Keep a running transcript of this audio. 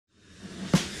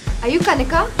Are you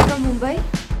Kanika from Mumbai?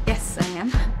 Yes, I am.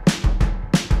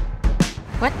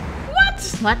 What? What?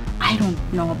 What? I don't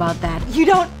know about that. You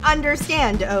don't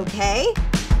understand, okay?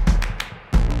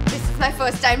 This is my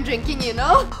first time drinking, you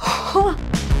know?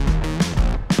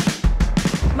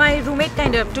 My roommate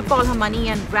kind of took all her money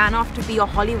and ran off to be a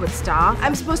Hollywood star.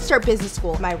 I'm supposed to start business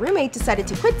school. My roommate decided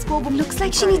to quit school, but Looks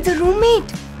like she needs a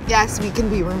roommate. Yes, we can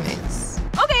be roommates.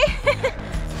 Okay.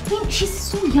 I mean, she's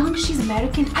so young, she's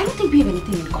American. I don't think we have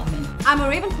anything in common. I'm a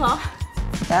Ravenclaw.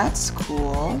 That's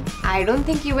cool. I don't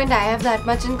think you and I have that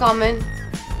much in common.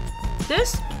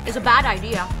 This is a bad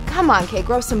idea. come on, Kay,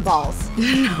 grow some balls.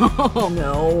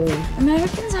 No.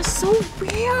 Americans are so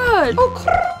weird.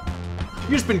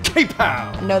 You just been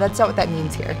K-Pow! No, that's not what that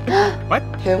means here. What?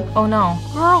 Who? Oh no.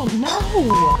 Girl,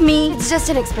 no. Me. It's just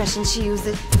an expression she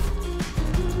uses.